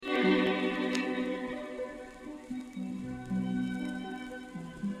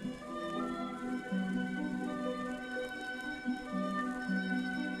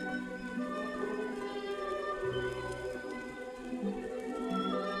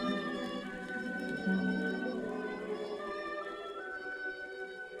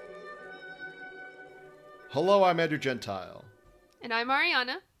Hello, I'm Andrew Gentile. And I'm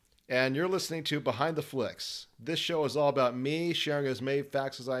Ariana. And you're listening to Behind the Flicks. This show is all about me sharing as many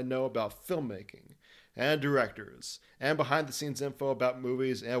facts as I know about filmmaking and directors and behind the scenes info about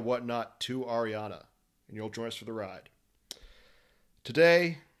movies and whatnot to Ariana. And you'll join us for the ride.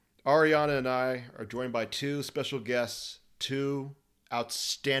 Today, Ariana and I are joined by two special guests, two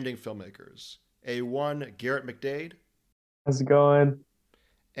outstanding filmmakers. One, Garrett McDade. How's it going?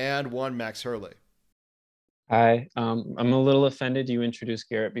 And one, Max Hurley. Hi. I'm a little offended you introduced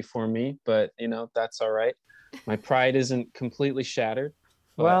Garrett before me, but that's all right. My pride isn't completely shattered.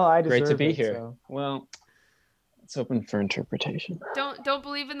 Well, I deserve great to be it, here. so. Well, it's open for interpretation. Don't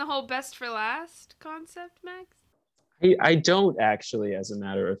believe in the whole best for last concept, Max? I don't actually, as a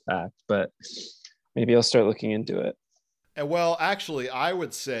matter of fact, but maybe I'll start looking into it. And well, actually, I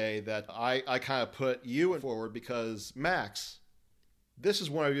would say that I kind of put you forward because Max, this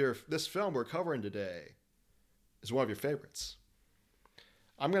film we're covering today is one of your favorites.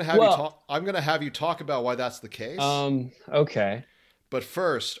 I'm gonna have you talk about why that's the case. Okay. But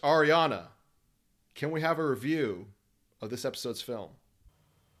first, Ariana, can we have a review of this episode's film?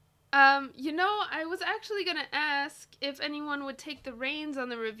 I was actually gonna ask if anyone would take the reins on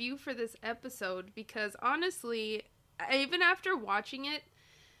the review for this episode because honestly, even after watching it,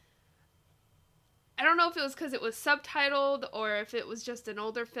 I don't know if it was because it was subtitled or if it was just an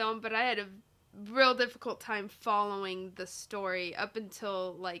older film, but I had a real difficult time following the story up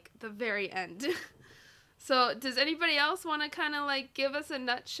until like the very end. So does anybody else want to kind of like give us a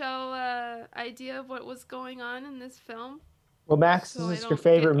nutshell idea of what was going on in this film? Well, Max, So this is I your don't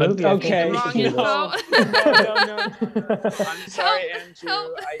favorite get movie. Okay. Wrong No. info. No. I'm sorry, Andrew.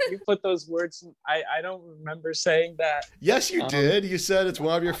 Help. You put those words. I don't remember saying that. Yes, you did. You said it's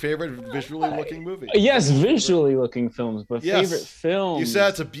one of your favorite visually looking movies. Yes, visually looking films, but Yes. favorite films. You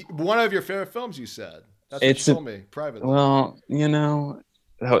said it's one of your favorite films. You said that's what It's you told me privately. Well,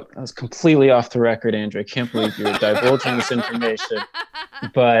 that was completely off the record, Andrew. I can't believe you're divulging this information,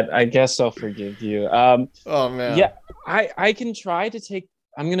 but I guess I'll forgive you. Oh man. Yeah, I can try to take.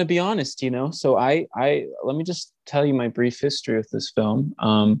 I'm gonna be honest, So I let me just tell you my brief history of this film.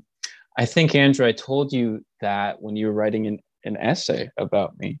 I think, Andrew, I told you that when you were writing an essay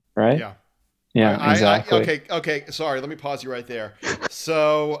about me, right? Yeah. Yeah, exactly. Okay. Sorry, let me pause you right there.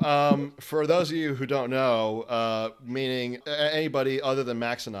 So, for those of you who don't know, meaning anybody other than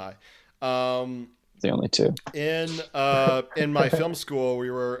Max and I, The only two. in my film school,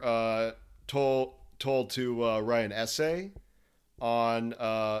 we were told to write an essay on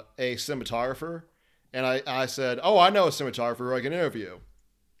a cinematographer, and I said, "Oh, I know a cinematographer who I can interview,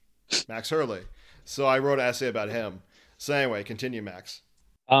 Max Hurley." So I wrote an essay about him. So anyway, continue, Max.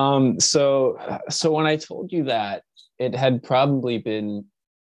 So when I told you that, it had probably been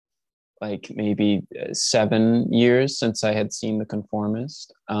like maybe 7 years since I had seen The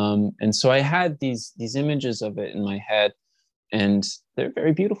Conformist. And so I had these images of it in my head, and they're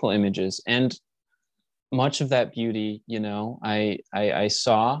very beautiful images. And much of that beauty, I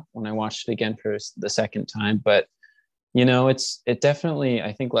saw when I watched it again for the second time, but it definitely,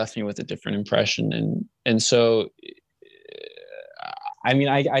 I think, left me with a different impression. And so I mean,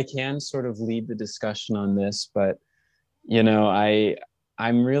 I can sort of lead the discussion on this, but,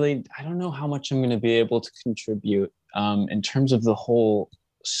 I'm really, I don't know how much I'm going to be able to contribute in terms of the whole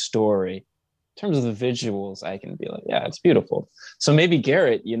story. In terms of the visuals, I can be like, yeah, it's beautiful. So maybe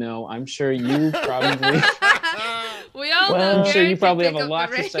Garrett, I'm sure you probably... I'm sure you probably have a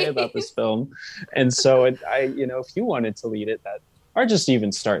lot to say about this film. And so, if you wanted to lead it, or just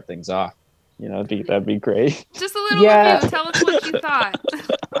even start things off, that'd be great. Just a little review. Tell us what you thought.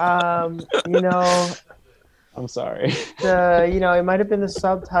 I'm sorry. It might have been the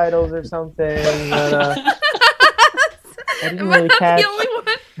subtitles or something. But, I didn't really catch. The only one?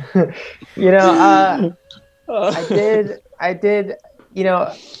 I did.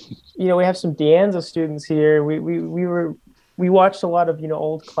 We have some De Anza students here. We watched a lot of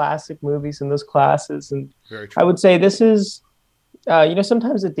old classic movies in those classes, and Very true. I would say this is,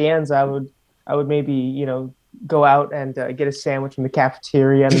 sometimes at De Anza I would maybe go out and get a sandwich in the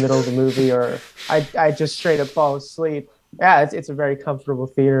cafeteria in the middle of the movie, or I just straight up fall asleep. Yeah, it's a very comfortable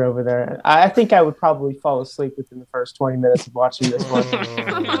theater over there. I think I would probably fall asleep within the first 20 minutes of watching this one.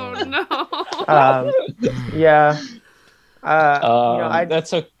 Oh no. Yeah.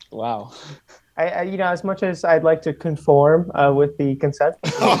 That's wow. I as much as I'd like to conform with the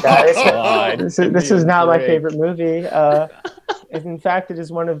consensus of you guys, this is not my favorite movie. In fact, it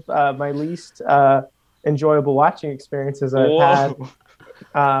is one of my least enjoyable watching experiences I've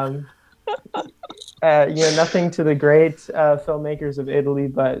had. nothing to the great filmmakers of Italy,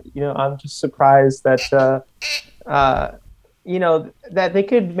 but I'm just surprised that that they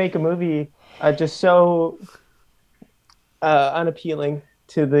could make a movie just so unappealing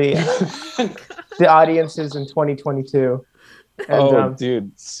to the audiences in 2022. And,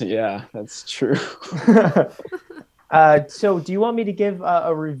 dude, yeah, that's true. So do you want me to give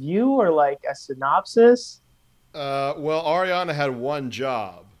a review or like a synopsis? Well, Ariana had one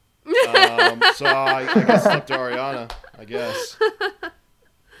job. So I guess it's up to Ariana, I guess.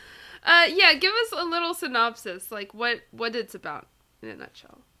 Yeah, give us a little synopsis, like what it's about in a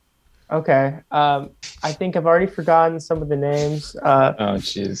nutshell. Okay. I think I've already forgotten some of the names. Oh,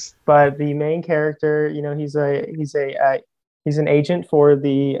 jeez. But the main character, he's an agent for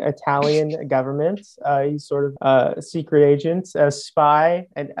the Italian government. He's sort of a secret agent, a spy,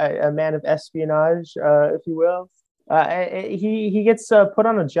 and a man of espionage, if you will. He gets put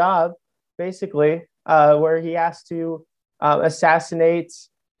on a job, basically, where he has to assassinate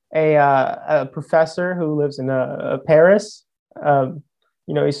a professor who lives in Paris.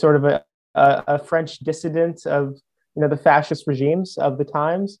 He's sort of a French dissident of the fascist regimes of the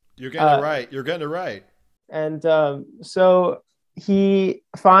times. You're getting it right. You're getting it right. And so he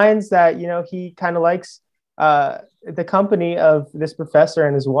finds that he kind of likes the company of this professor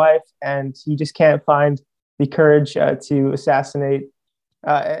and his wife, and he just can't find the courage to assassinate.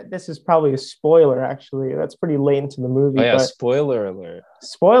 This is probably a spoiler, actually. That's pretty late into the movie. Oh yeah, but spoiler alert.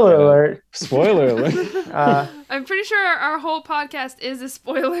 Spoiler alert. Spoiler alert. I'm pretty sure our whole podcast is a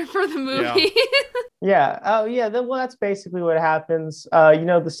spoiler for the movie. Yeah. Oh yeah. Well, that's basically what happens.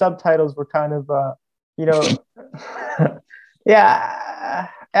 The subtitles were kind of, yeah.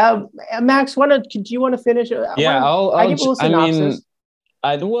 Max, do you want to finish? Yeah, I'll give a little synopsis.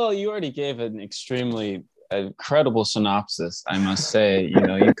 Well, you already gave an extremely incredible synopsis, I must say.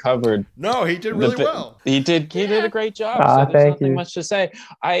 You covered. No, he did really well. He did a great job. So there's nothing much to say.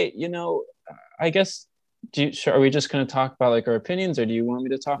 I guess. Are we just going to talk about like our opinions, or do you want me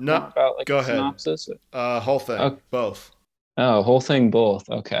to talk about like a synopsis? Whole thing, both. Oh, whole thing, both.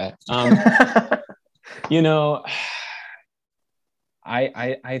 Okay. I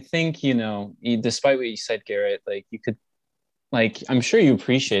think despite what you said, Garrett, like you could. Like, I'm sure you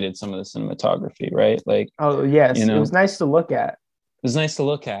appreciated some of the cinematography, right? Like, oh yes, it was nice to look at. It was nice to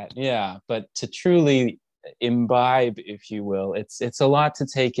look at, yeah. But to truly imbibe, if you will, it's a lot to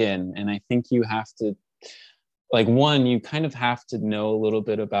take in, and I think you have to, like, one, you kind of have to know a little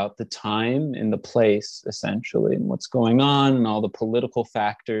bit about the time and the place, essentially, and what's going on, and all the political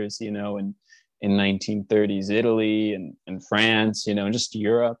factors, in 1930s Italy and France, just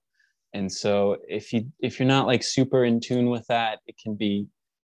Europe. And so if you're not like super in tune with that, it can be,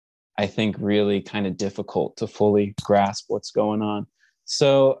 I think, really kind of difficult to fully grasp what's going on.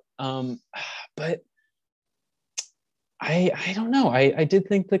 So, but I don't know. I did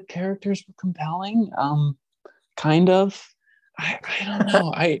think the characters were compelling. Kind of. I don't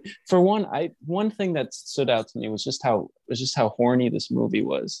know. One thing that stood out to me was just how horny this movie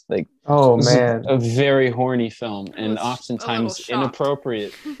was. Like, oh man, a very horny film, and oftentimes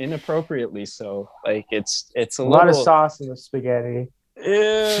inappropriately so. Like it's a lot of sauce in the spaghetti.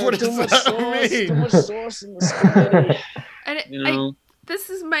 Yeah, what does that mean? Too much sauce in the spaghetti.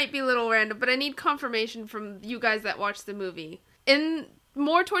 This might be a little random, but I need confirmation from you guys that watched the movie.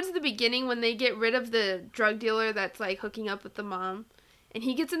 More towards the beginning, when they get rid of the drug dealer that's like hooking up with the mom, and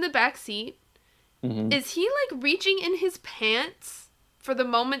he gets in the back seat, is he like reaching in his pants for the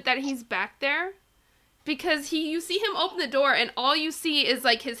moment that he's back there? Because you see him open the door, and all you see is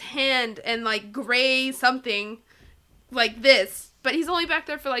like his hand and like gray something like this, but he's only back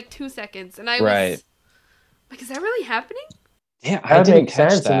there for like 2 seconds, and I was like, is that really happening? Yeah, I didn't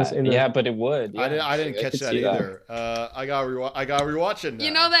catch that. Yeah, but it would. Yeah, I didn't catch that either. I got rewatch it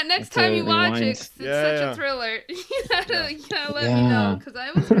now. That next time you watch it, it's such a thriller. You gotta let me know, because I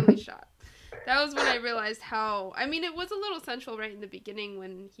was really shocked. That was when I realized how. I mean, it was a little central right in the beginning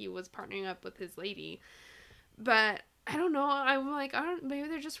when he was partnering up with his lady, but I don't know. I'm like, maybe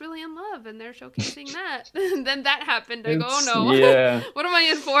they're just really in love and they're showcasing that. And then that happened. I go, oh no, yeah. What am I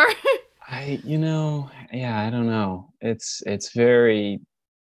in for? I don't know. It's very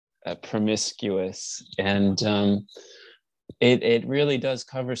promiscuous, and it really does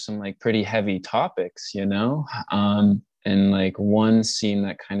cover some like pretty heavy topics, and like one scene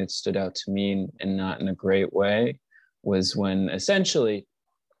that kind of stood out to me and not in a great way was when essentially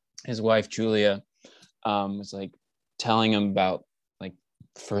his wife Julia was like telling him about like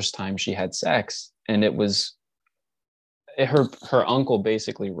the first time she had sex, and it was her uncle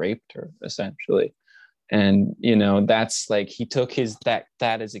basically raped her essentially. and that's like he took that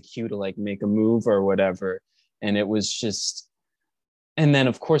as a cue to like make a move or whatever, and it was just. And then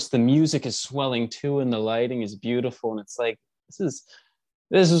of course the music is swelling too, and the lighting is beautiful, and it's like this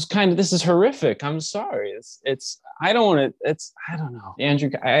is horrific. I'm sorry. I don't want to. I don't know,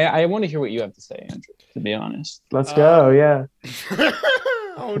 Andrew. I want to hear what you have to say, Andrew. To be honest, Let's go. Yeah,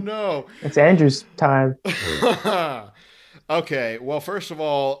 Oh no, it's Andrew's time. Okay, well, first of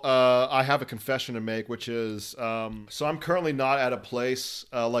all, I have a confession to make, which is, so I'm currently not at a place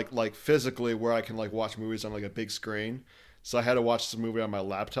like physically where I can like watch movies on like a big screen. So I had to watch this movie on my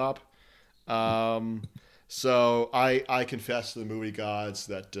laptop. So I confess to the movie gods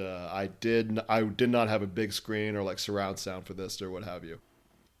that I did not have a big screen or like surround sound for this or what have you.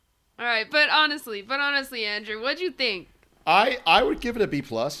 All right, but honestly, Andrew, what'd you think? I would give it a B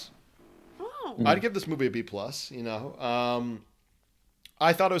plus. Oh, I'd give this movie a B plus. I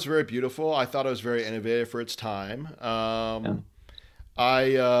thought it was very beautiful. I thought it was very innovative for its time.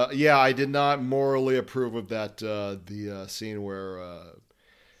 I did not morally approve of that the scene where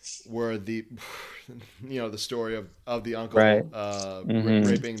the the story of the uncle right.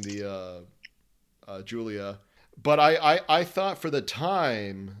 raping the Julia. But I thought for the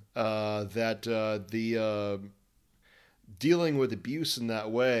time that the dealing with abuse in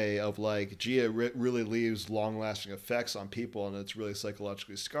that way of like, gee, it really leaves long-lasting effects on people and it's really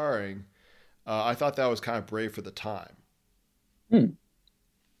psychologically scarring. I thought that was kind of brave for the time. And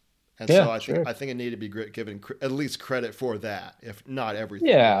so I think it needed to be given at least credit for that, if not everything.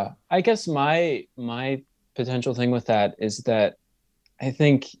 Yeah, I guess my potential thing with that is that I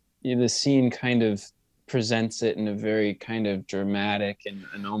think the scene kind of presents it in a very kind of dramatic and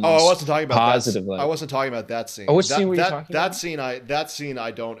almost I wasn't talking about positive I wasn't talking about that scene. Oh, which scene were you talking about? That scene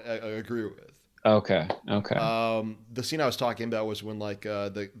I don't agree with. Okay. The scene I was talking about was when like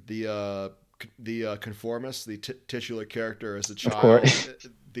the conformist, the titular character, as a child. Of course.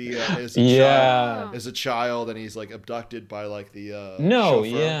 Is a child, and he's like abducted by like the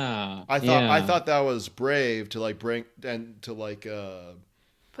chauffeur. I thought that was brave to like bring and to like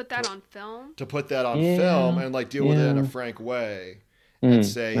put that on film. To put that on film and like deal with it in a frank way and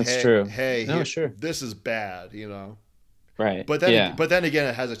say, hey, this is bad, Right. But then again,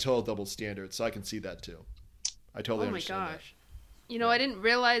 it has a total double standard, so I can see that too. I totally understand. Oh my gosh. That. I didn't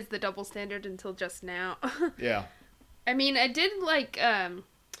realize the double standard until just now. Yeah. I mean, I did like as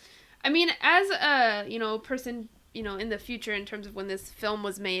a, person, in the future in terms of when this film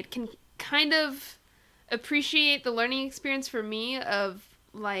was made, can kind of appreciate the learning experience for me of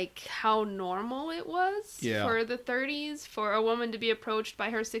like how normal it was for the 30s for a woman to be approached by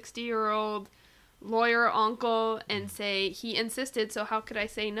her 60-year-old lawyer uncle and say he insisted, so how could I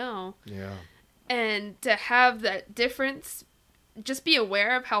say no? Yeah. And to have that difference, just be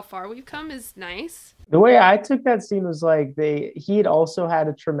aware of how far we've come is nice. The way I took that scene was like he had also had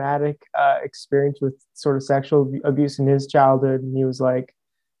a traumatic experience with sort of sexual abuse in his childhood, and he was like,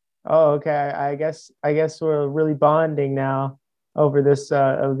 "Oh, okay, I guess we're really bonding now over this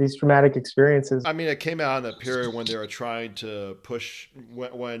of these traumatic experiences." I mean, it came out in a period when they were trying to push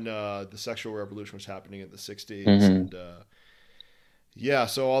when the sexual revolution was happening in the 60s, and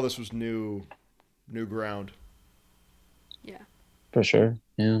so all this was new ground. Yeah. For sure.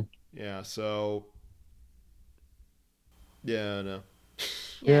 Yeah. Yeah. So. Yeah. No.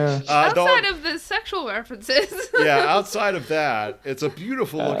 Yeah. Outside of the sexual references. Outside of that, it's a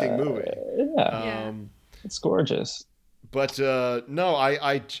beautiful looking movie. It's gorgeous. But no,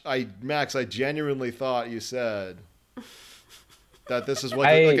 Max, I genuinely thought you said that this is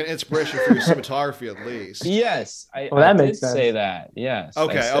like an inspiration for your cinematography, at least. Yes, I did say that. Yes.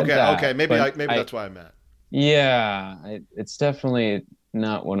 Okay. Maybe that's why I meant. Yeah, it's definitely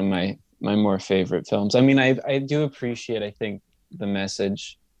not one of my more favorite films. I mean, I do appreciate, I think, the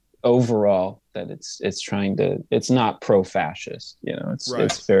message overall that it's not pro-fascist,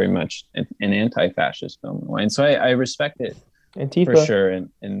 it's very much an anti-fascist film in a way. And so I respect it. Antifa. For sure. And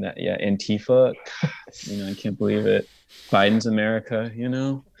that, Antifa, I can't believe it. Biden's America,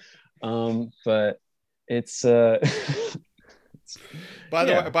 but it's by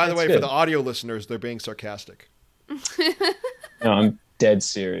the way, good. For the audio listeners, they're being sarcastic. No, I'm dead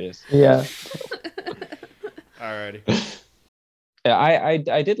serious. Yeah. Alrighty. Yeah,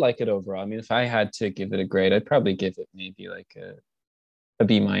 I did like it overall. I mean, if I had to give it a grade, I'd probably give it maybe like a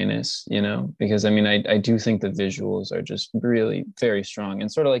B-, because I mean, I do think the visuals are just really very strong,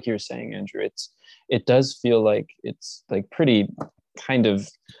 and sort of like you were saying, Andrew, it does feel like it's like pretty kind of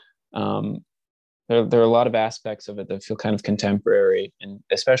there are a lot of aspects of it that feel kind of contemporary, and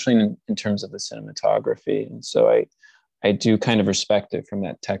especially in terms of the cinematography. And so I do kind of respect it from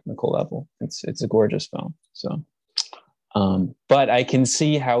that technical level. It's a gorgeous film. So, but I can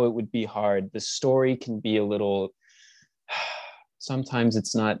see how it would be hard. The story can be a little. Sometimes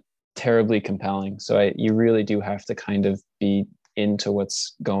it's not terribly compelling. So you really do have to kind of be into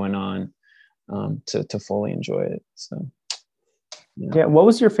what's going on to fully enjoy it. So, yeah. What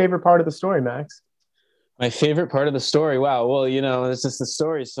was your favorite part of the story, Max? My favorite part of the story. Wow. Well, it's just the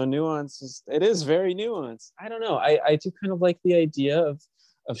story is so nuanced. It is very nuanced. I don't know. I do kind of like the idea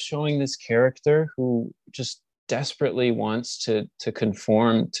of showing this character who just desperately wants to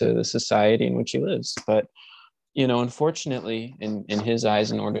conform to the society in which he lives. But, unfortunately, in his eyes,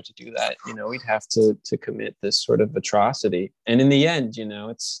 in order to do that, he'd have to commit this sort of atrocity. And in the end,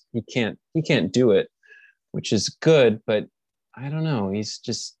 he can't do it, which is good. But I don't know. He's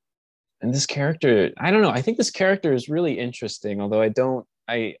just. And this character, I don't know. I think this character is really interesting, although to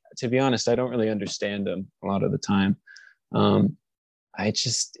be honest, I don't really understand him a lot of the time.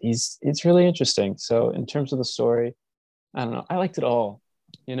 It's really interesting. So in terms of the story, I don't know. I liked it all,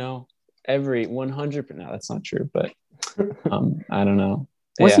 every 100, no, that's not true, but I don't know.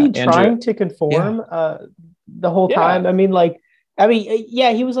 Was he trying to conform the whole time?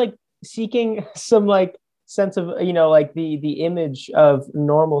 Yeah, he was like seeking some like sense of like the image of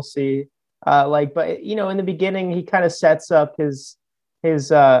normalcy, but in the beginning he kind of sets up his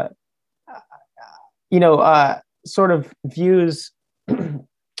sort of views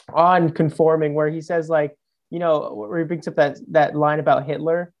on conforming, where he says like where he brings up that line about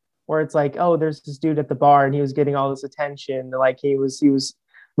Hitler, where it's like, oh, there's this dude at the bar and he was getting all this attention, like he was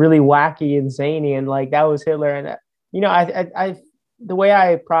really wacky and zany, and like that was Hitler. And I the way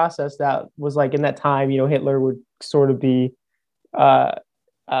I processed that was like in that time, Hitler would sort of be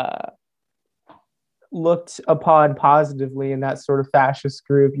looked upon positively in that sort of fascist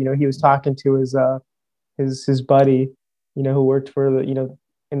group. He was talking to his buddy, who worked for the,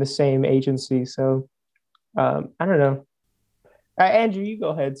 in the same agency. So I don't know. Andrew, you go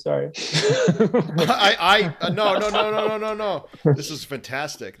ahead. Sorry. No. This is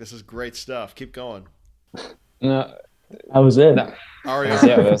fantastic. This is great stuff. Keep going. No. That was it. Ariana,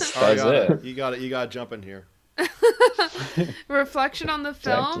 yeah, that's it. You got to jump in here. Reflection on the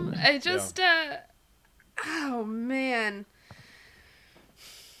film. I just, oh man,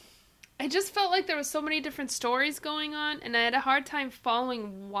 I just felt like there was so many different stories going on, and I had a hard time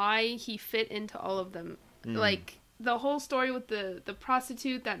following why he fit into all of them. Like the whole story with the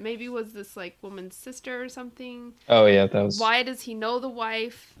prostitute that maybe was this like woman's sister or something. Oh yeah, that was. Why does he know the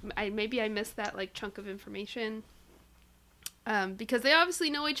wife? Maybe I missed that like chunk of information. Because they obviously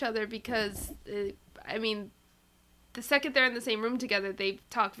know each other, because, the second they're in the same room together, they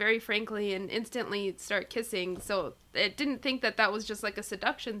talk very frankly and instantly start kissing. So I didn't think that was just like a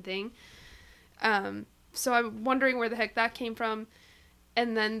seduction thing. So I'm wondering where the heck that came from.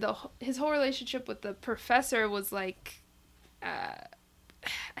 And then his whole relationship with the professor was like,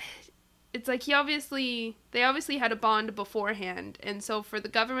 it's like they obviously had a bond beforehand. And so for the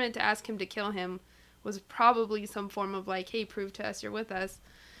government to ask him to kill him was probably some form of like, hey, prove to us you're with us.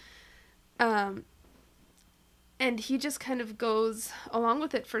 And he just kind of goes along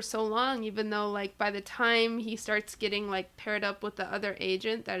with it for so long, even though like by the time he starts getting like paired up with the other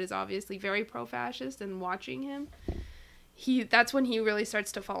agent that is obviously very pro-fascist and watching him, that's when he really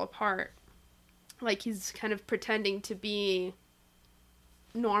starts to fall apart. Like he's kind of pretending to be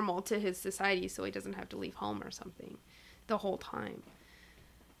normal to his society so he doesn't have to leave home or something the whole time.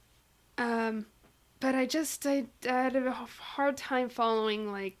 But I had a hard time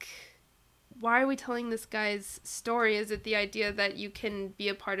following, like, why are we telling this guy's story? Is it the idea that you can be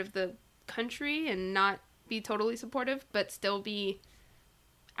a part of the country and not be totally supportive, but still be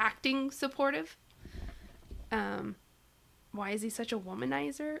acting supportive? Why is he such a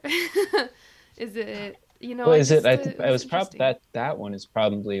womanizer? Is it, Well, is it? I think it was probably that one is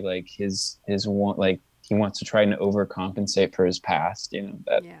probably like his one, like he wants to try and overcompensate for his past,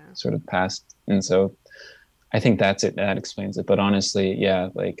 sort of past. And so I think that's it. That explains it. But honestly, yeah,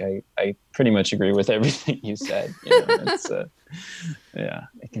 like I pretty much agree with everything you said. It's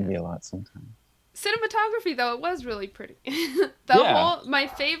it can be a lot sometimes. Cinematography, though, it was really pretty. My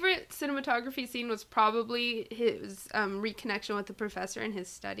favorite cinematography scene was probably his reconnection with the professor in his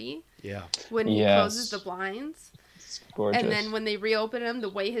study. Yeah. When he closes the blinds. It's gorgeous. And then when they reopen him, the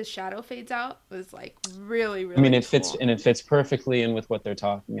way his shadow fades out was like really, really it fits perfectly in with what they're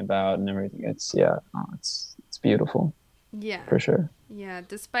talking about and everything. It's beautiful. Yeah. For sure. Yeah,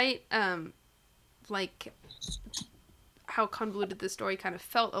 despite like how convoluted the story kind of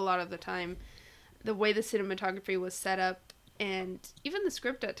felt a lot of the time, the way the cinematography was set up and even the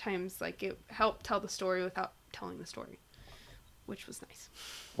script at times, like it helped tell the story without telling the story. which was nice.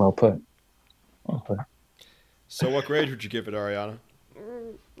 Well put. Well put. So what grade would you give it, Ariana?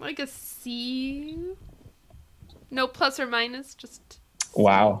 Like a C. No plus or minus, just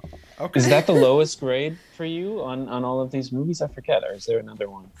Wow. Okay. Is that the lowest grade for you on all of these movies? I forget. Or is there another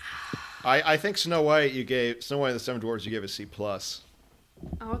one? I think Snow White and the Seven Dwarfs you gave a C plus.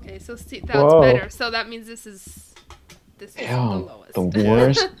 Oh, okay, so C, that's Whoa. better. So that means this is the Damn, lowest. the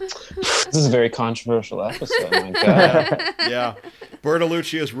worst. This is a very controversial episode. My God. Yeah.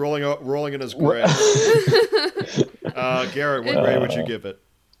 Bertolucci is rolling in his grave. Garrett, what grade would you give it?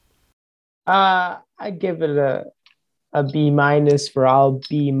 I'd give it a B minus for I'll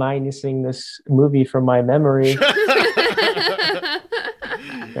be minusing this movie from my memory.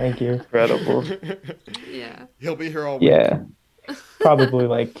 Thank you. Incredible. Yeah. He'll be here all week. Yeah, probably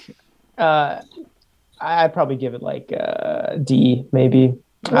like I'd probably give it like D maybe.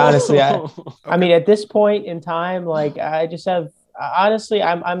 Honestly, I mean at this point in time, like I just have honestly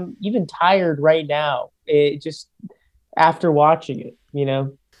I'm even tired right now. It just after watching it, you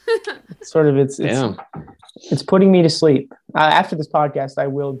know, sort of it's putting me to sleep. After this podcast, I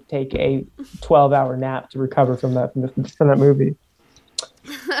will take a 12-hour nap to recover from that movie.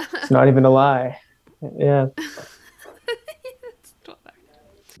 It's not even a lie. Yeah.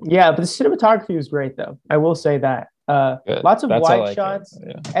 Yeah, but the cinematography was great, though. I will say that. Lots of That's all I wide care shots.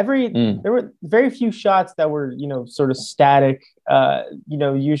 about, There were very few shots that were, sort of static.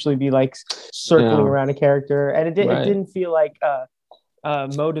 Usually be like circling around a character, and it didn't feel like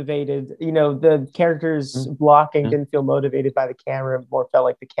motivated. The characters blocking didn't feel motivated by the camera. It more felt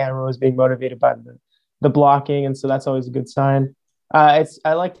like the camera was being motivated by the blocking, and so that's always a good sign. I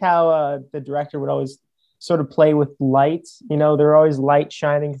liked how the director would always sort of play with lights. There were always light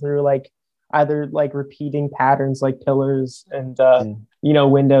shining through like either like repeating patterns like pillars and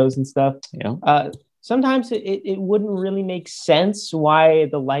windows and stuff. Sometimes it wouldn't really make sense why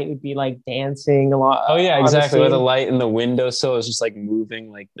the light would be like dancing a lot. Oh yeah, exactly. Where the light in the window so it's just like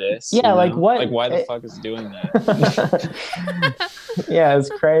moving like this. Yeah, like what? Like why the fuck is it doing that? Yeah,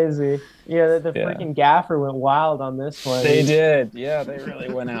 it's crazy. The freaking gaffer went wild on this one. They did. Yeah, they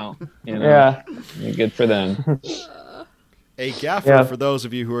really went out. Yeah. Good for them. A gaffer, for those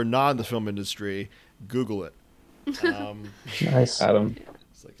of you who are not in the film industry, Google it. Nice. Adam.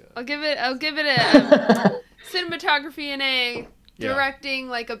 I'll give it a cinematography an A, directing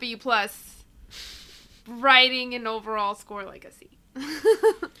like a B plus, writing an overall score like a C.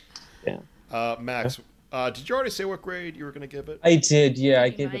 Yeah. Max, did you already say what grade you were going to give it? I did. Yeah, I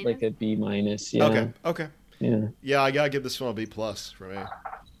B gave it like a B minus. Yeah. Okay. Yeah. Yeah, I gotta give this film a B plus for me.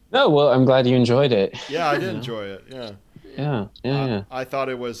 No, well, I'm glad you enjoyed it. Yeah, I did enjoy it. Yeah. Yeah. I thought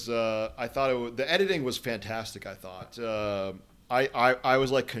it was. The editing was fantastic. I thought. I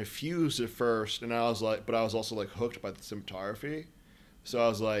was like confused at first, and I was also like hooked by the cinematography. So I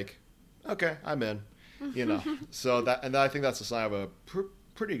was like, okay, I'm in. So I think that's a sign of a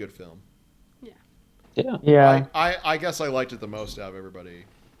pretty good film. Yeah. I guess I liked it the most out of everybody.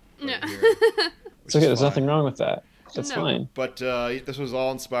 Yeah. It's okay. There's nothing wrong with that. That's fine. But this was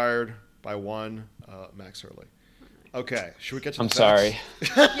all inspired by one Max Hurley. Okay, should we get to the sorry.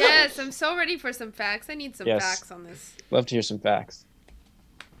 Yes, I'm so ready for some facts. I need some facts on this. Love to hear some facts.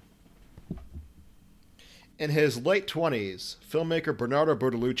 In his late 20s, filmmaker Bernardo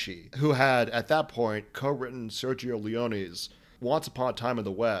Bertolucci, who had at that point co-written Sergio Leone's Once Upon a Time in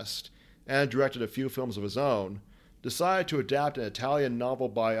the West and directed a few films of his own, decided to adapt an Italian novel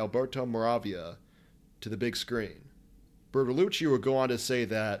by Alberto Moravia to the big screen. Bertolucci would go on to say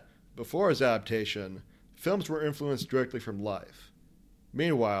that, before his adaptation, films were influenced directly from life.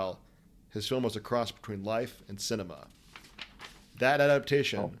 Meanwhile, his film was a cross between life and cinema. That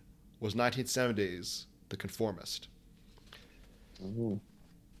adaptation was 1970's The Conformist. Ooh.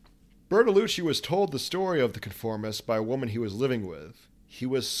 Bertolucci was told the story of The Conformist by a woman he was living with. He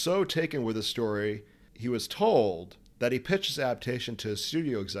was so taken with the story, he was told that he pitched his adaptation to a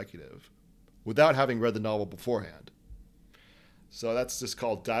studio executive without having read the novel beforehand. So that's just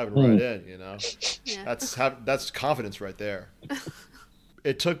called diving right in, Yeah. That's confidence right there.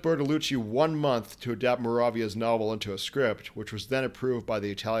 It took Bertolucci 1 month to adapt Moravia's novel into a script, which was then approved by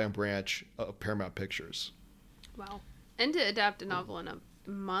the Italian branch of Paramount Pictures. Wow. And to adapt a novel in a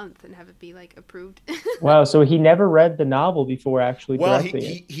month and have it be like approved. Wow, so he never read the novel before actually directing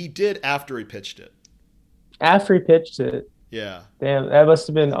it. He did after he pitched it. After he pitched it. Yeah. Damn, that must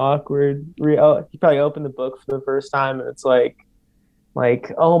have been awkward. He probably opened the book for the first time and it's like,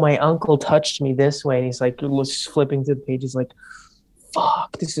 oh, my uncle touched me this way. And he's like flipping through the pages like,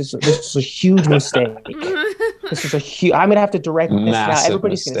 fuck, this is a huge mistake. This is a huge. I'm gonna have to direct this now. Massive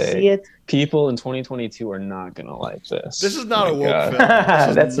Everybody's gonna mistake. see it. People in 2022 are not gonna like this. This is not Oh a my woke God. film. This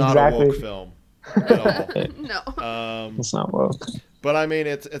is That's not exactly- a woke film at all. No. It's not woke. But I mean,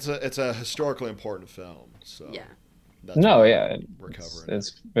 it's a historically important film. So Yeah. that's No, why yeah, we're covering.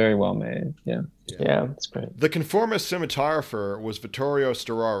 it's very well made. Yeah, Yeah. it's great. The conformist cinematographer was Vittorio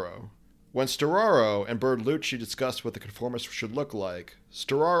Storaro. When Storaro and Bertolucci discussed what the conformist should look like,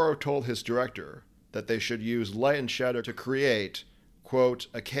 Storaro told his director that they should use light and shadow to create, quote,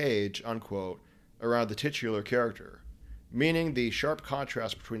 a cage, unquote, around the titular character, meaning the sharp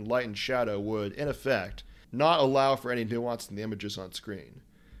contrast between light and shadow would, in effect, not allow for any nuance in the images on screen.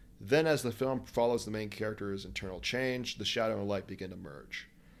 Then, as the film follows the main character's internal change, the shadow and light begin to merge.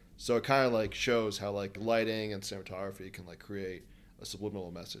 So it kind of like shows how like lighting and cinematography can like create a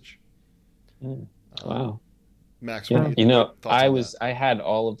subliminal message. Wow. Max, what do Yeah, you you know, thoughts on I had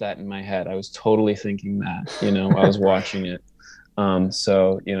all of that in my head. I was totally thinking that, I was watching it.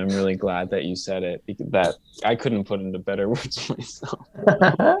 So, I'm really glad that you said it, because that I couldn't put into better words myself.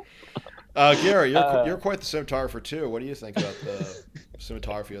 Gary, you're quite the cinematographer too. What do you think about the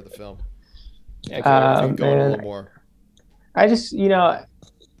cinematography of the film? Yeah, If you can go in a man. little more. I just, something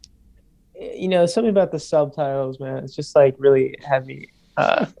about the subtitles, man. It's just like really heavy.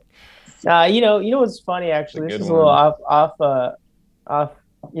 What's funny actually? It's a This good is a little one. off.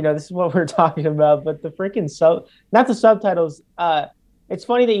 This is what we're talking about, but the freaking not the subtitles. It's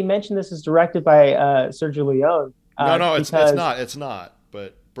funny that you mentioned this is directed by Sergio Leone. No, it's because- not. It's not.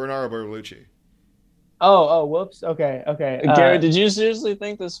 But Bernardo Bertolucci. Oh, whoops. Okay. Gary, did you seriously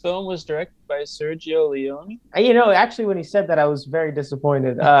think this film was directed by Sergio Leone? Actually, when he said that, I was very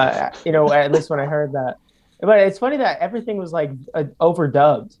disappointed. At least when I heard that. But it's funny that everything was like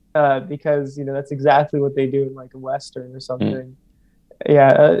overdubbed because that's exactly what they do in like a Western or something.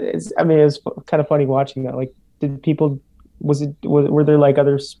 Yeah, it was kind of funny watching that. Like, were there like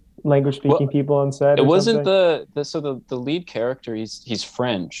other language speaking people on set? It or wasn't something? the lead character. He's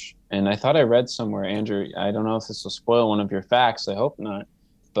French, and I thought I read somewhere, Andrew. I don't know if this will spoil one of your facts. I hope not.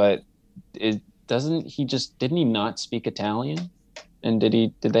 But didn't he not speak Italian? And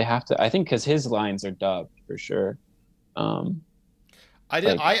did they have to? I think because his lines are dubbed for sure.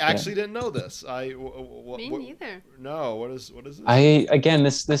 I actually didn't know this. Me neither. No, what is this? Again,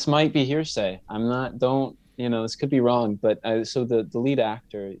 this might be hearsay. I'm not. Don't this could be wrong. But so the lead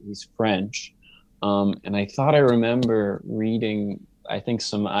actor, he's French, and I thought I remember reading, I think,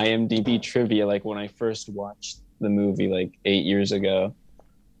 some IMDb trivia like when I first watched the movie like 8 years ago,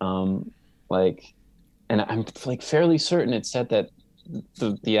 and I'm like fairly certain it said that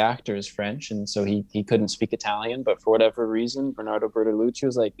the actor is French, and so he couldn't speak Italian, but for whatever reason, Bernardo Bertolucci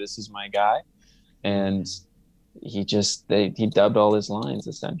was like, "This is my guy," and he dubbed all his lines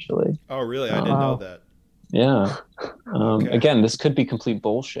essentially. Oh, really? I didn't know that. Yeah. Okay. Again, this could be complete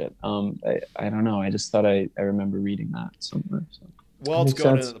bullshit. I don't know. I just thought I remember reading that somewhere. So. Well, it's Makes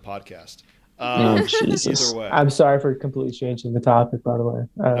going sense. into the podcast. Oh, Jesus. Either way. I'm sorry for completely changing the topic, by the way.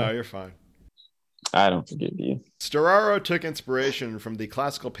 No, you're fine. I don't forgive you. Storaro took inspiration from the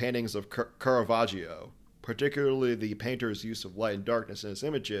classical paintings of Caravaggio, particularly the painter's use of light and darkness in his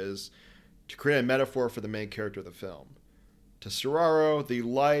images, to create a metaphor for the main character of the film. To Storaro, the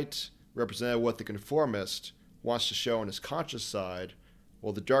light represented what the conformist wants to show on his conscious side,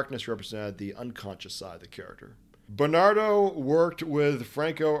 while the darkness represented the unconscious side of the character. Bernardo worked with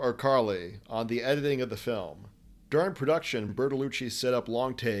Franco Arcali on the editing of the film. During production, Bertolucci set up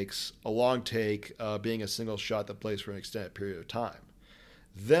long takes, a long take being a single shot that plays for an extended period of time.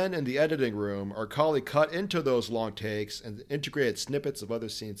 Then in the editing room, Arcali cut into those long takes and integrated snippets of other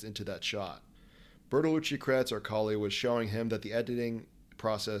scenes into that shot. Bertolucci credits Arcali with showing him that the editing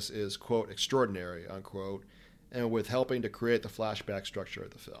process is, quote, extraordinary, unquote, and with helping to create the flashback structure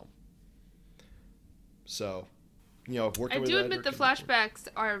of the film. So, working I with do an admit editor the can- flashbacks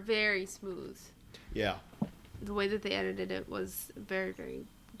are very smooth. Yeah. The way that they edited it was very, very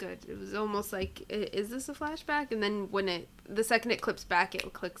good. It was almost like, is this a flashback? And then the second it clips back,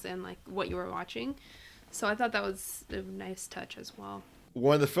 it clicks in like what you were watching. So I thought that was a nice touch as well.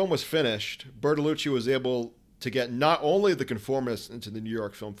 When the film was finished, Bertolucci was able to get not only The Conformist into the New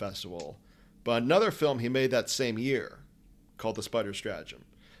York Film Festival, but another film he made that same year called The Spider Stratagem.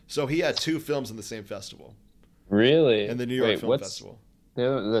 So he had two films in the same festival, Really? in the New York Wait, Film what's Festival.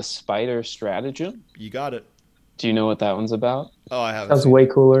 the Spider Stratagem? You got it. Do you know what that one's about? Oh, I haven't Sounds seen way it.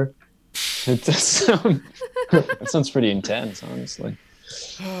 cooler. It does sound. That sounds pretty intense, honestly.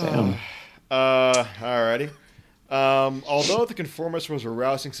 Damn. Alrighty. Although The Conformist was a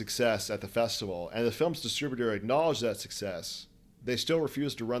rousing success at the festival, and the film's distributor acknowledged that success, they still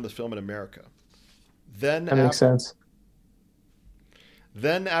refused to run the film in America. Then, That makes sense.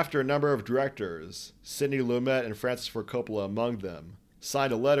 then, after a number of directors, Sidney Lumet and Francis Ford Coppola among them,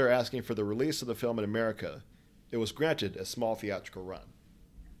 signed a letter asking for the release of the film in America, it was granted a small theatrical run.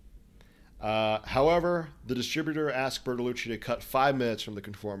 However, the distributor asked Bertolucci to cut 5 minutes from The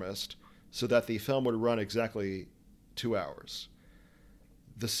Conformist so that the film would run exactly 2 hours.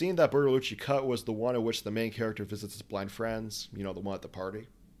 The scene that Bertolucci cut was the one in which the main character visits his blind friends, the one at the party.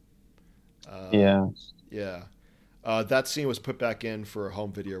 Yeah. Yeah. That scene was put back in for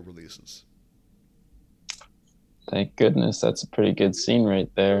home video releases. Thank goodness. That's a pretty good scene right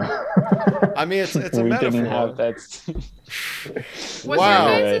there. I mean, it's a We metaphor. didn't have that. Was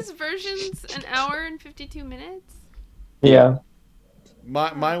Wow. your guys' versions an hour and 52 minutes? Yeah.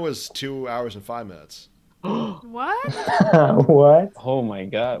 Mine was 2 hours and 5 minutes. What? What? Oh my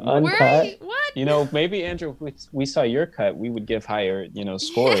God. Uncut? What? Maybe Andrew, if we saw your cut, we would give higher,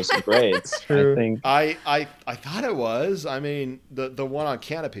 scores and grades. True. I think. I thought it was. I mean, the one on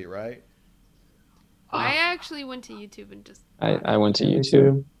Canopy, right? I actually went to YouTube and just. I went to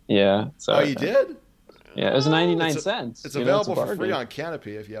YouTube. Yeah. So Oh, you did? Yeah, it was 99 It's cents. It's You know, available a for free bargain. on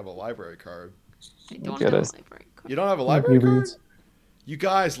Canopy if you have a library card. I don't Get have us. a library card. You don't have a library card? reads. You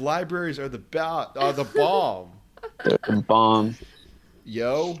guys, libraries are the bomb. The bomb.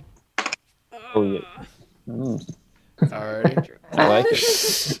 Yo. Oh, yeah. Mm, Alrighty. I like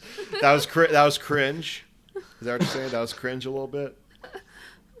it. That was cringe. Is that what you're saying? That was cringe a little bit?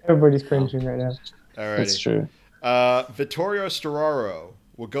 Everybody's cringing right now. That's Alrighty. true. Vittorio Storaro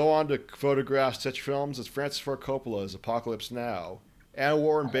will go on to photograph such films as Francis Ford Coppola's Apocalypse Now and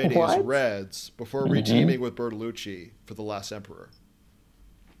Warren Beatty's What? Reds before Mhm. reteaming with Bertolucci for The Last Emperor.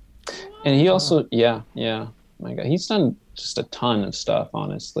 And he also, yeah. My God, he's done just a ton of stuff.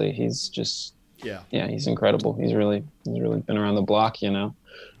 Honestly, he's just, Yeah. he's incredible. He's really been around the block,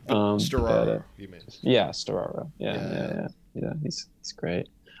 Storaro, you mean. Yeah, Storaro. Yeah. Yeah. He's great.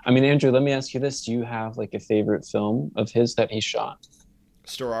 I mean, Andrew, let me ask you this: do you have like a favorite film of his that he shot?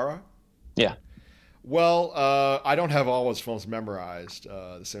 Storaro? Yeah. Well, I don't have all his films memorized,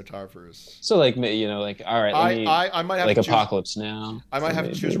 the cinematographers. So like, all right, let me, I might have like to choose, Apocalypse Now. I might so have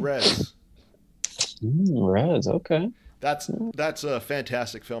to choose maybe- Reds. Reds, okay. That's a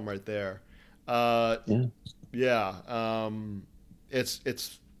fantastic film right there. Yeah.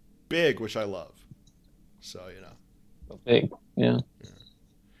 It's big, which I love. So Big, yeah.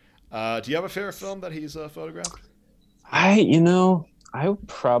 Do you have a favorite film that he's photographed? I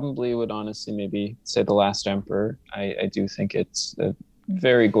probably would honestly maybe say The Last Emperor. I do think it's a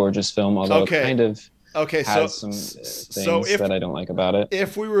very gorgeous film, although Okay. it kind of Okay, has so some things so if that I don't like about it.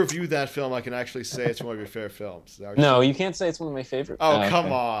 if we review that film, I can actually say it's one of your favorite films. Is that what you're No, saying? you can't say it's one of my favorite. Oh, okay.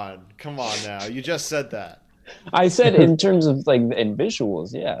 come on now. You just said that. I said in terms of like in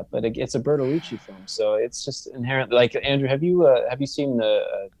visuals, yeah, but it's a Bertolucci film, so it's just inherently like Andrew. Have you seen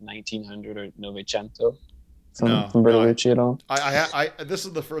the 1900 or Novecento from No, Bertolucci at all? I this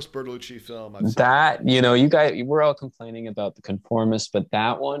is the first Bertolucci film I've seen. That you guys, we're all complaining about The Conformist, but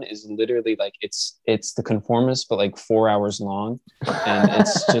that one is literally like it's The Conformist, but like 4 hours long, and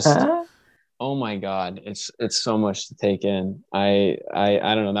it's just. Oh my God, it's so much to take in. I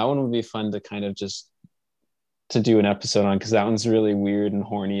don't know. That one would be fun to kind of just to do an episode on because that one's really weird and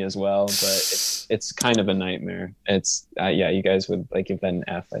horny as well. But it's kind of a nightmare. It's you guys would like give that an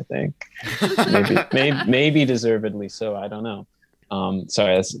F, I think. maybe deservedly so. I don't know.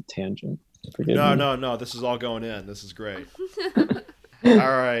 Sorry, that's a tangent. Forgive me. No. This is all going in. This is great. All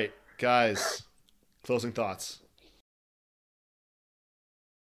right, guys. Closing thoughts.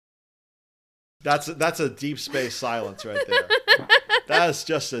 That's a deep space silence right there. That is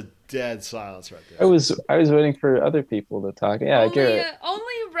just a dead silence right I there. was waiting for other people to talk. Yeah, Garrett. Only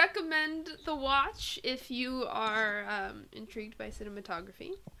recommend the watch if you are intrigued by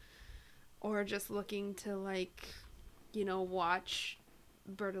cinematography or just looking to watch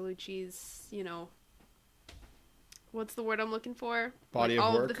Bertolucci's, what's the word I'm looking for? Body of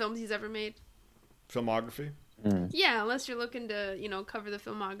all work? of the films he's ever made. Filmography. Yeah, unless you're looking to, cover the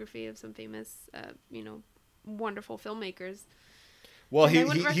filmography of some famous, wonderful filmmakers. Well, And I he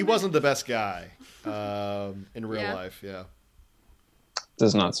wouldn't he recommend wasn't it. the best guy in real Yeah. life. Yeah.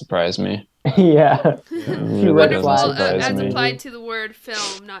 Does not surprise me. Yeah. Really red doesn't Wonderful flags. surprise as me. applied to the word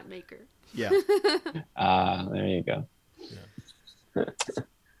film, not maker. Yeah. There you go.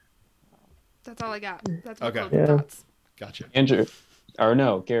 That's all I got. That's my Okay. closing Yeah. thoughts. Gotcha. Andrew, or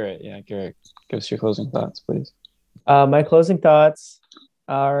no, Garrett. Yeah, Garrett, give us your closing thoughts, please. My closing thoughts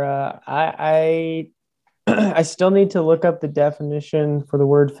are I I still need to look up the definition for the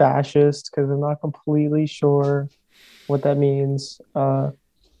word fascist because I'm not completely sure what that means.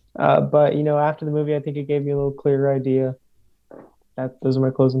 But after the movie, I think it gave me a little clearer idea. Those are my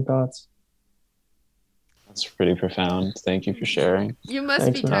closing thoughts. That's pretty profound. Thank you for sharing. You must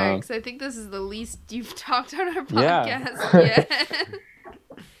Thanks, be man. tired because I think this is the least you've talked on our Yeah. podcast yet.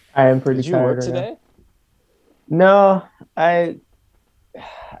 I am pretty Did you tired work right now. today? No,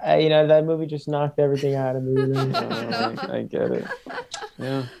 that movie just knocked everything out of me. I get it.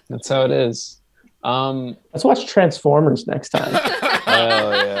 Yeah, that's how it is. Let's watch Transformers next time.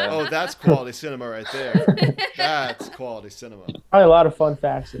 Hell yeah. Oh, that's quality cinema right there. That's quality cinema. Probably a lot of fun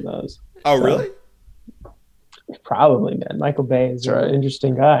facts in those. Oh, really? Probably, man. Michael Bay is That's right. an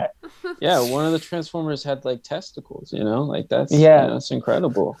interesting guy. Yeah, one of the Transformers had like testicles, like that's that's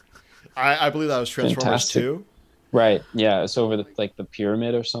incredible. I believe that was Transformers Fantastic. 2. Right. Yeah, it's over the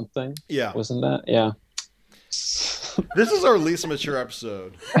pyramid or something. Yeah. Wasn't that? Yeah. This is our least mature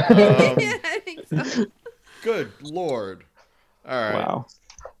episode. Yeah, I think so. Good Lord. All right.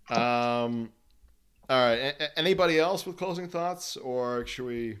 Wow. All right. Anybody else with closing thoughts, or should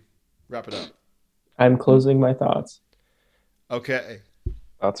we wrap it up? I'm closing my thoughts. Okay.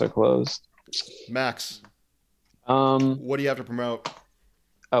 Thoughts are closed. Max, What what do you have to promote?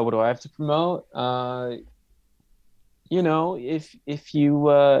 do I have to promote? If you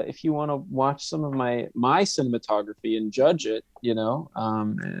want to watch some of my cinematography and judge it,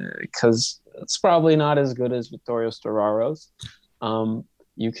 because it's probably not as good as Vittorio Storaro's.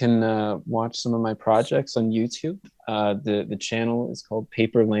 You can watch some of my projects on YouTube. The channel is called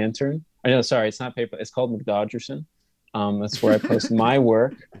Paper Lantern. No, sorry, it's not Paper. It's called McDodgerson. That's where I post my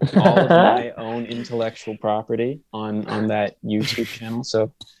work, all of my own intellectual property on that YouTube channel.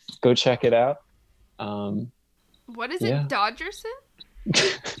 So go check it out. What is Yeah. it, Dodgerson?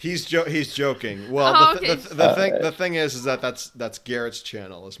 He's joking. Well, Oh, the okay. the thing is that that's Garrett's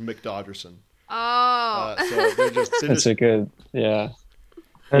channel. It's Mick Dodgerson. Oh. So they're just That's a good, yeah.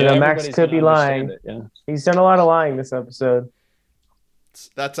 And Yeah, Max everybody's could be gonna understand lying. it, yeah. He's done a lot of lying this episode.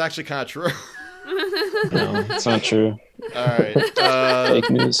 that's actually kind of true. No, it's not true. All right. Fake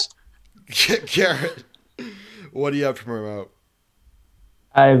news. Garrett, what do you have to promote?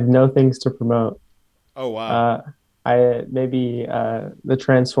 I have no things to promote. Oh wow. The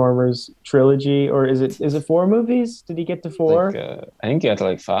Transformers trilogy, or is it 4 movies? Did he get to 4? I think you got to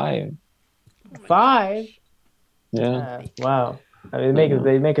like 5. 5? Yeah. Wow. I mean,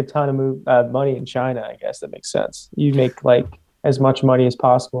 they make a ton of money in China. I guess that makes sense. You make like as much money as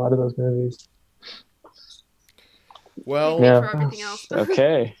possible out of those movies. Well, Yeah. For everything else.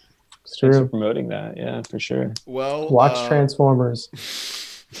 Okay. It's Thanks for true. promoting that. Yeah, for sure. well. Watch Transformers.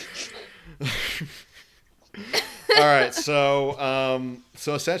 All right, so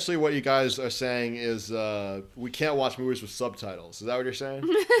essentially, what you guys are saying is we can't watch movies with subtitles. Is that what you're saying?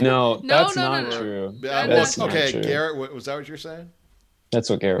 No, No, that's no, not no, no. true. Yeah, That's well, not okay, true. Garrett, was that what you're saying? That's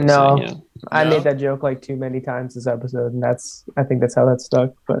what Garrett was No. saying, yeah. I No? made that joke like too many times this episode, and I think that's how that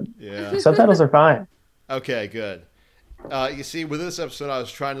stuck. But Yeah. subtitles are fine. Okay, good. You see, with this episode, I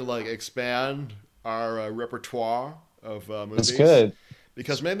was trying to like expand our repertoire of movies. That's good.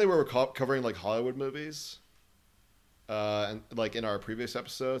 Because mainly we were covering like Hollywood movies, and like in our previous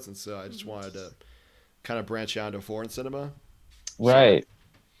episodes, and so I just wanted to kind of branch out into foreign cinema. Right.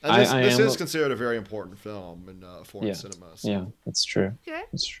 And this I this am- is considered a very important film in foreign Yeah. cinema. So. Yeah, that's true. Okay.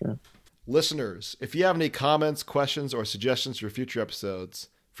 That's true. Listeners, if you have any comments, questions, or suggestions for future episodes,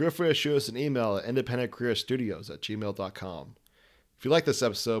 feel free to shoot us an email at independentcareerstudios@gmail.com. If you like this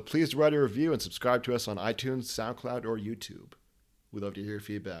episode, please write a review and subscribe to us on iTunes, SoundCloud, or YouTube. We'd love to hear your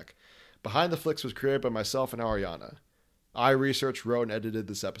feedback. Behind the Flicks was created by myself and Ariana. I researched, wrote, and edited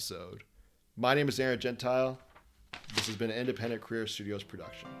this episode. My name is Aaron Gentile. This has been an Independent Career Studios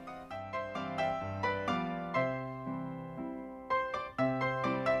production.